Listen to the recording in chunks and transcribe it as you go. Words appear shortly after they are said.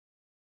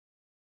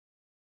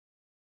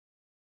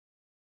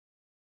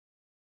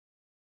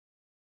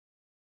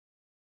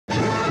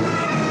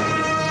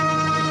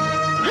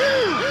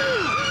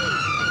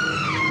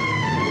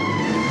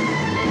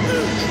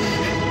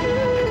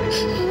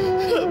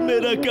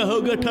क्या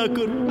होगा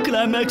ठाकुर?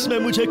 क्लाइमैक्स में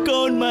मुझे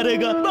कौन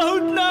मारेगा?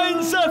 बहुत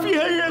नाइंसाफी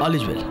है ये। All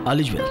is well, all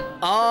is well,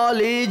 all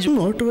is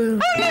not well.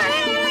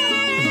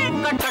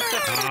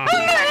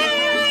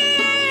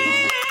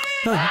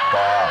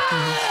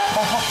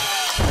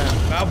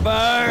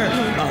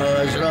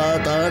 आज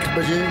रात 8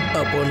 बजे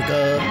अपन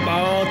का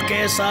मौत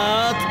के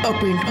साथ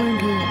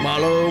अपॉइंटमेंट है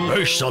मालूम?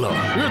 साला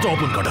ये तो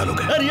अपन का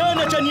डायलॉग है।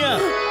 हरियाणा चनिया।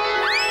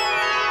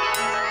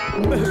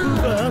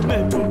 महबूबा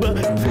महबूबा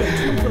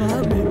महबूबा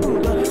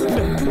महबूबा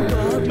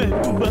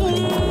महबूबा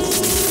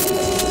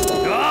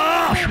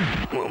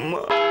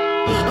महबूबा।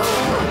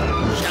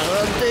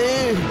 शांति,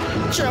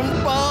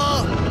 चंपा,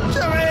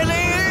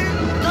 चमेली,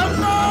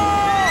 चंपा।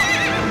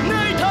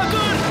 नहीं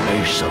ठाकुर।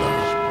 साला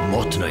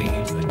मौत नहीं,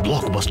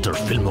 ब्लॉकबस्टर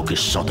फिल्मों के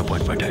साथ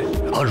अपॉइंटमेंट है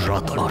हर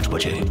रात 8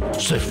 बजे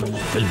सिर्फ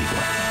फिल्मी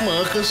पर।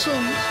 माँ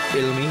कसम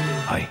फिल्मी।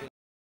 हाय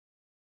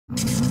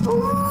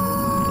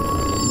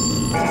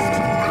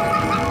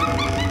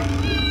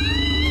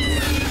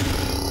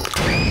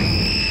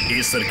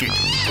ये सर्किट।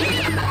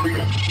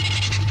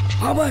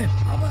 हाँ भाई,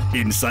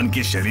 इंसान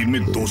के शरीर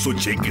में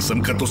 206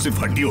 किस्म का तो सिर्फ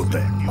हड्डी होता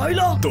है।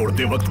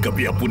 तोड़ते वक्त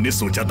कभी अपन ने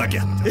सोचा था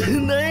क्या?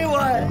 नहीं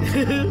हुआ है।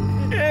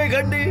 एक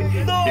हड्डी,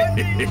 2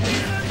 हड्डी।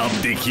 अब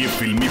देखिए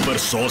फिल्मी पर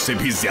 100 से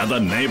भी ज्यादा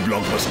नए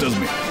ब्लॉकबस्टर्स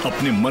में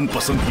अपने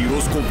मनपसंद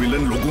हीरोज को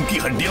विलन लोगों की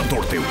हड्डियां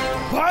तोड़ते हुए।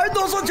 भाई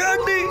 206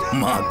 हड्डी।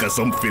 माँ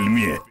कसम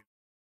फिल्मी है।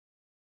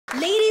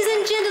 Ladies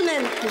and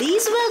gentlemen,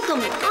 please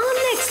welcome our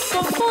next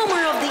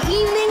performer of the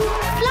evening,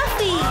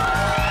 Fluffy.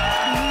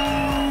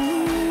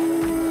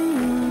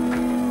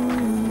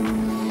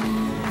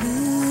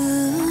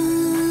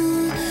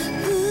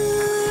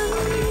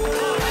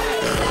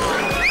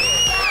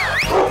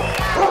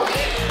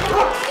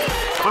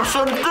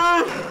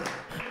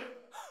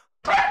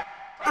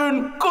 इन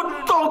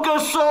कुत्तों के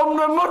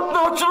सामने मत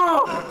नाचना।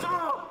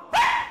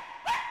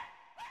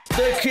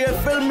 देखिए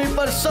फिल्मी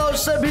पर 100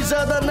 से भी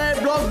ज्यादा नए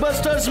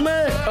ब्लॉकबस्टर्स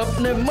में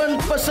अपने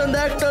मनपसंद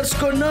एक्टर्स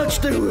को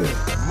नाचते हुए।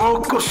 वो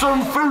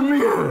कसम फिल्मी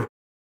है।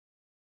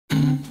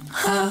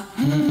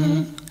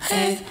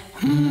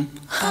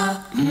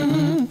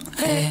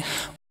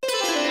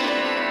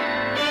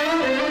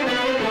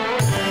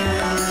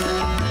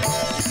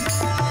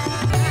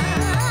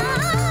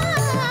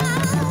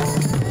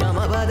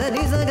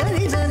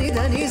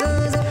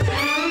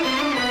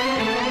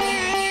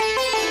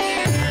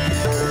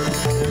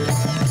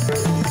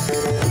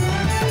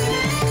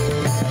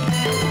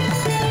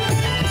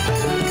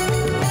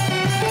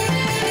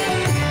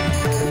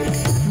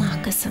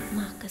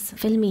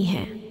 फिल्मी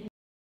है।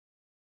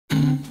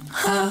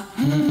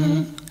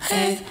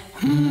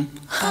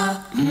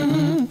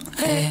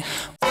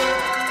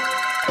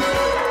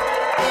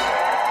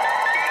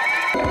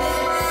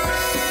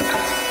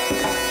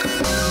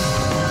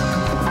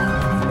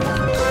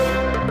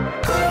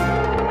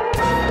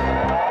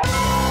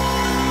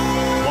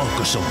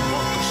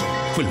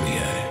 फिल्मी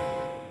है।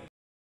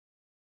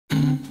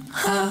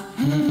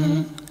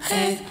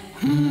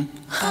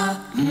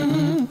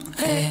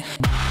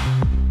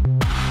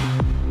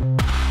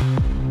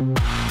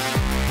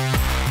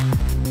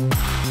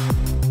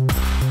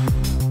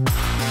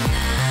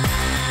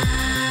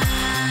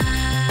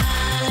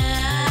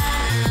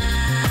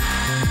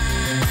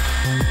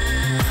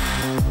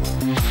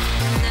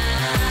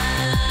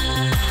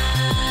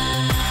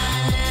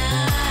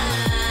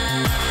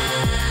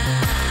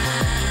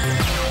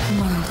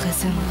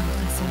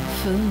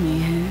 फिल्मी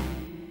है।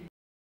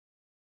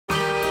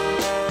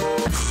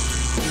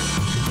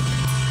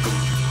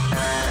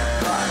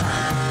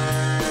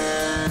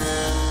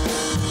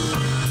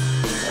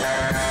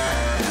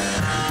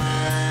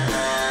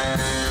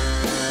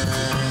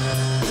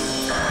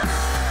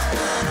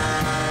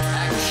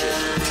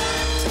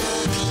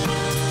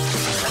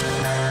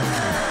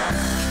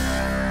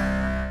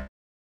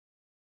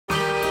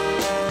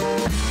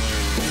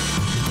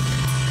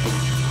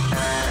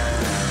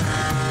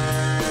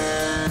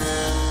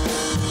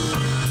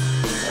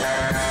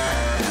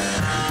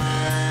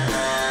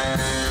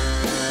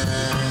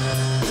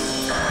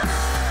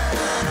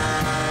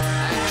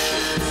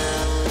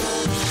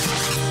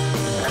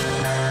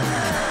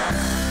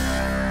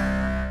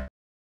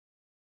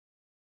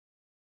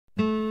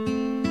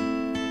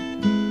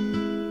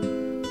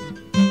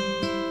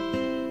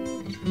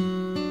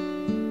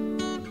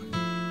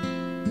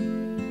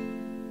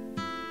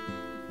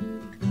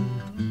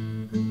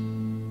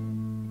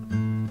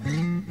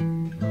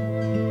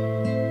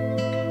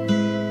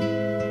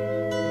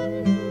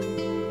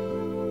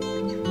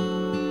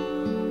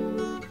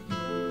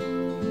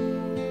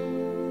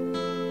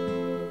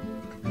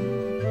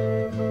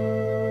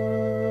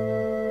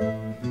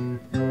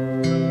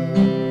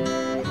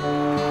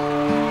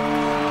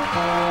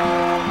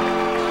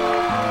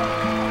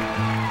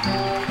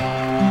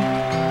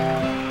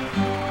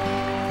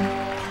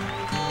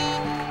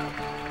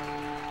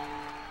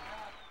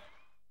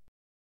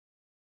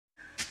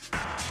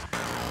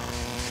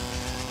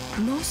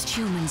 Most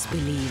humans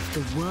believe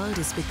the world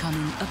is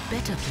becoming a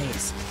better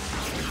place.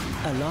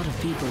 A lot of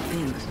people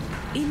think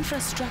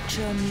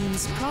infrastructure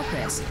means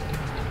progress.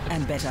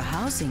 And better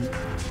housing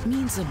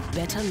means a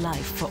better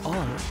life for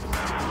all.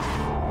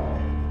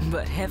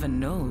 But heaven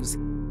knows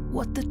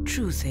what the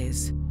truth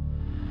is.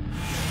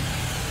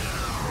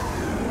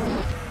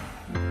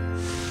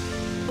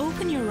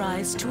 Open your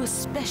eyes to a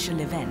special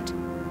event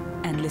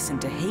and listen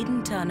to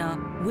Hayden Turner,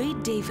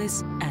 Wade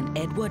Davis and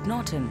Edward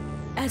Norton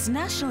as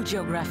National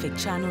Geographic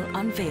Channel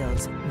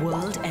unveils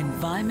World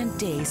Environment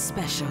Day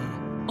Special.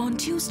 On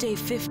Tuesday,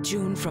 5th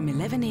June from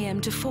 11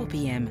 a.m. to 4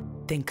 p.m.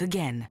 Think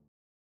again.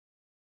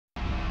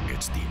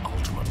 It's the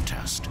ultimate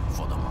test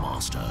for the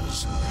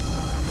masters.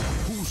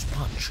 Whose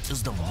punch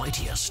is the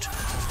mightiest?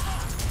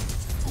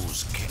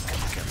 Whose kick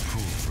can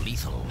prove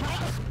lethal?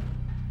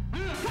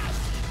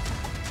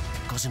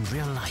 Because in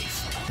real life,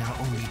 there are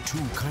only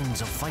two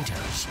kinds of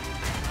fighters,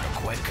 the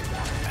quick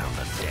and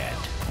the dead.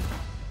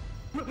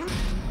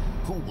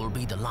 Who will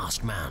be the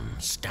last man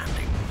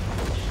standing?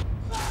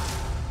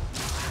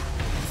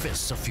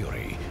 Fists of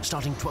Fury,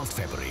 starting 12th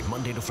February,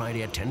 Monday to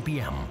Friday at 10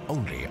 p.m.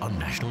 only on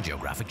National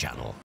Geographic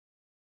Channel.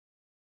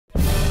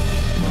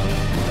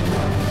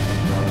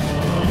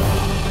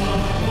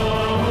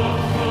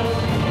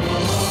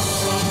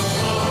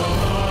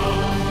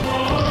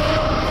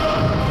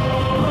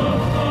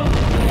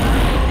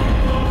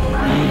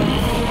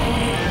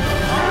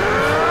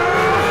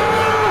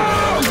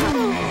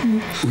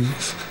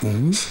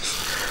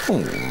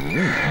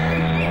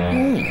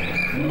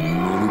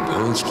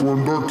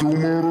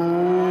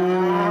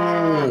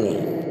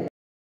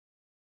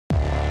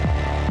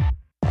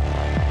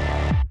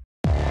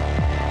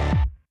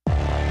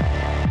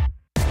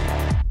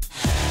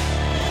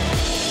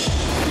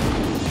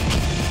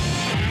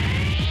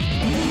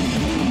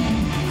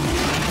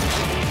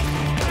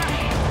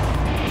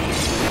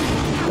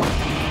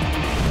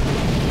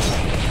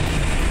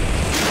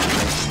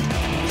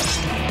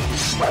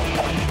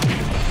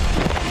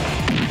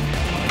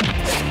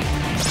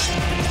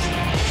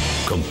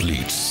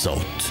 Complete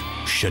south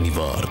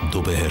शनिवार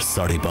दोपहर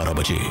 12:30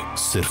 बजे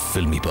सिर्फ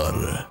फिल्मी पर।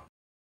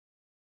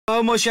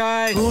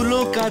 खामोशाई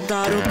फूलों का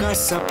तारों का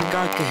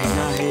सबका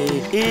कहना है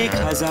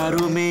 1000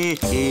 में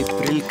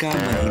अप्रैल का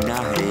महीना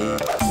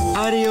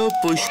है। अरे ओ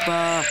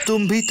पुष्पा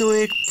तुम भी तो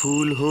एक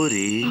फूल हो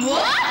रे।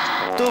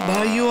 तो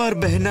भाइयों और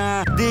बहना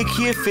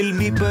देखिए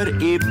फिल्मी पर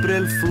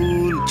अप्रैल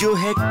फूल जो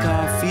है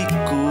काफी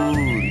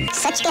कूल।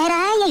 सच कह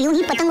रहा है या यूं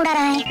ही पतंग उड़ा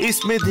रहा है?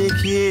 इसमें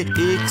देखिए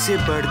एक से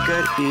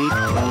बढ़कर एक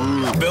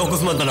फूल।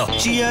 बेवकूफ मत बनाओ।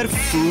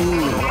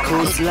 चीयरफुल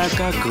घोंसला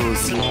का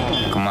घोंसला,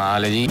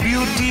 कमाल है जी।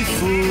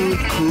 ब्यूटीफुल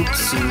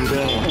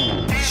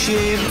खूबसूरत,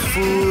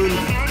 शेमफुल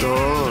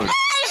दौड़,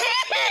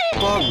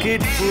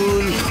 पॉकेट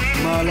फुल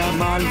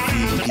मालामाल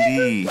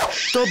वीकली।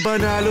 तो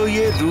बना लो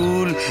ये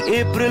रूल,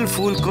 अप्रैल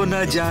फूल को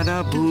न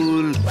जाना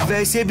भूल।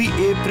 वैसे भी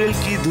अप्रैल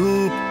की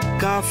धूप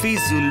काफी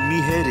जुल्मी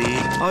है रे,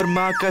 और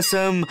माँ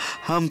कसम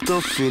हम तो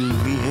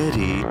फिल्मी है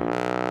रे।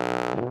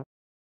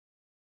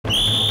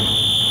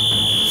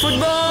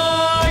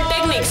 फुटबॉल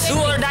टेक्निक्स, डू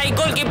और डाई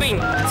गोलकीपिंग।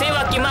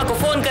 सेवक की माँ को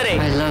फोन करें।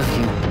 I love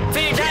you.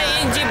 फिर 2.5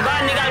 इंच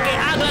बाहर निकाल के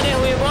आग लगे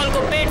हुए बॉल को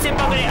पेट से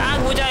पकड़े, आग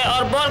बुझाए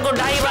और बॉल को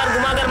 2.5 बार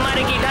घुमाकर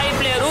मारे कि 2.5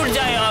 प्लेयर उठ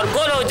जाए और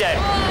गोल हो जाए।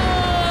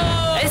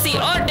 ऐसी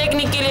और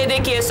टेक्निक के लिए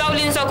देखिए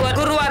साउलिन सॉकर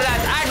गुरुवार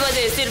रात 8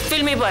 बजे सिर्फ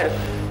फिल्मी पर।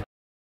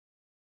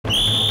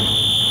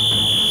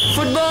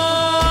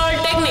 फुटबॉल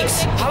टेक्निक्स,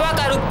 हवा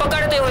का रुख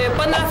पकड़ते हुए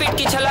 15 फीट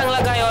की छलांग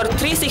लगाए और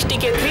 360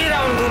 के 3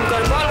 राउंड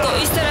घूमकर बॉल को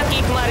इस तरह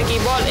किक मारे कि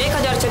बॉल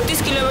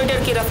 1036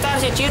 किलोमीटर की रफ्तार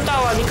से चीरता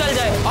हुआ निकल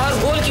जाए और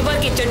गोलकीपर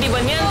की चड्डी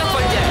बनियान तक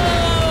फट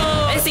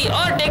जाए। ऐसी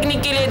और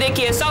टेक्निक के लिए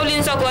देखिए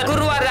साउलिन सॉकर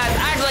गुरुवार रात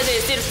 8 बजे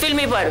सिर्फ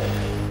फिल्मी पर।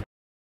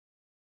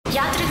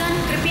 यात्रीगण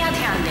कृपया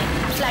ध्यान दें,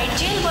 फ्लाइट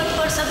जेल वर्क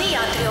पर सभी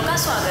यात्रियों का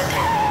स्वागत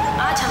है।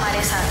 आज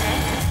हमारे साथ हैं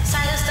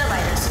Cyrus the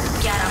virus,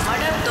 11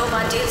 murder, 2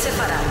 bar jail से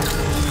फरार,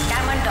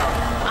 कैमन डॉग,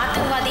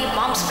 आतंकवादी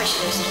बॉम्ब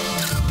स्पेशलिस्ट,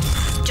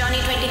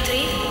 जॉनी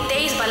 23,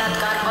 23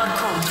 बलात्कार और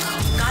खून,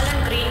 गालन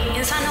ग्रीन,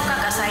 इंसानों का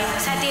कसाई,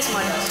 37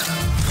 मर्डर्स,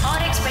 और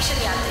एक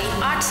स्पेशल यात्री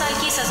 8 साल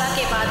की सजा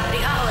के बाद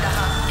रिहा हो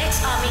रहा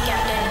एक्स आर्मी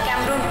कैप्टन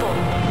कैमरून पो।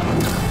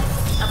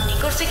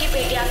 अपनी कुर्सी की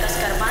पेटियां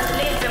कसकर बांध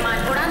ले,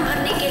 विमान उड़ान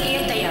भरने के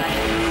लिए तैयार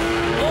है।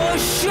 Oh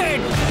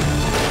shit!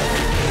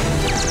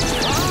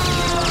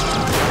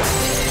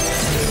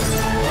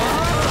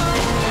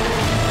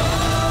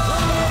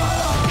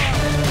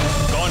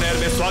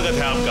 स्वागत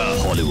है आपका।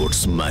 हॉलीवुड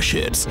स्मैश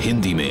हिट्स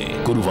हिंदी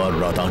में गुरुवार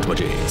रात 8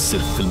 बजे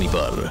सिर्फ फिल्मी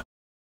पर।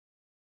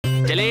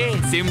 चले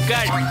सिम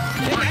कार्ड।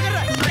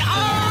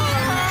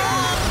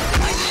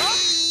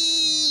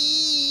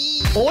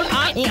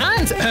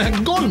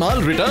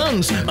 गोलमाल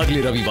रिटर्न्स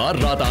अगले रविवार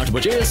रात 8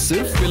 बजे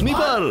सिर्फ फिल्मी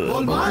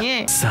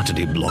पर।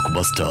 सैटरडे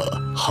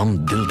ब्लॉकबस्टर हम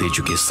दिल दे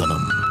चुके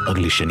सनम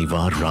अगले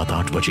शनिवार रात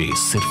 8 बजे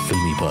सिर्फ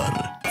फिल्मी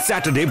पर।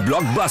 सैटरडे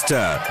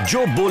ब्लॉकबस्टर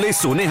जो बोले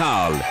सोने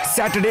हाल,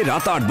 सैटरडे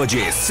रात 8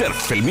 बजे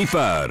सिर्फ फिल्मी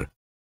पर।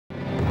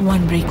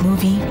 वन ब्रेक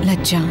मूवी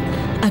लज्जा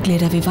अगले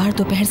रविवार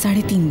दोपहर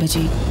 3:30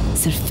 बजे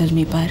सिर्फ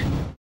फिल्मी पर।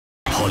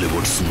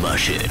 Hollywood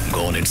smash hit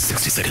gone in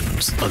 60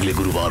 seconds अगले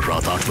गुरुवार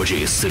रात 8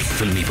 बजे सिर्फ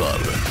फिल्मी पर।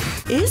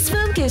 इस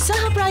फिल्म के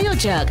सह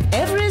प्रायोजक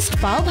एवरेस्ट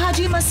पाव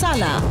भाजी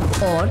मसाला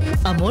और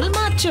अमूल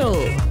माचो।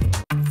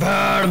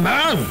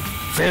 बैडमैन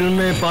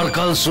फिल्मी पर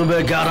कल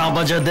सुबह 11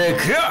 बजे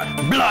देखिए।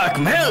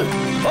 ब्लैकमेल।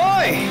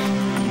 ओए,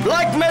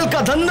 ब्लैकमेल का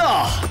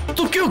धंधा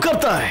तू क्यों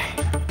करता है?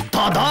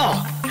 दादा,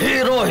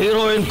 हीरो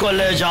हीरोइन को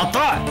ले जाता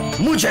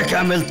है, मुझे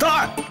क्या मिलता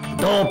है?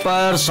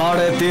 दोपहर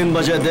 3:30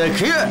 बजे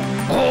देखिए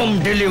होम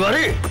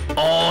डिलीवरी,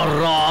 और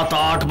रात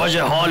 8 बजे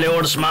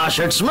हॉलीवुड स्मैश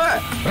हिट्स में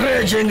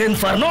रेजिंग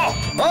इन्फर्नो।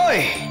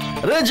 ओए,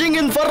 रेजिंग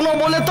इन्फर्नो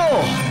बोले तो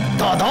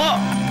दादा,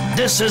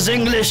 this is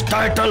English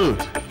title,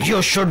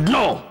 you should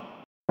know.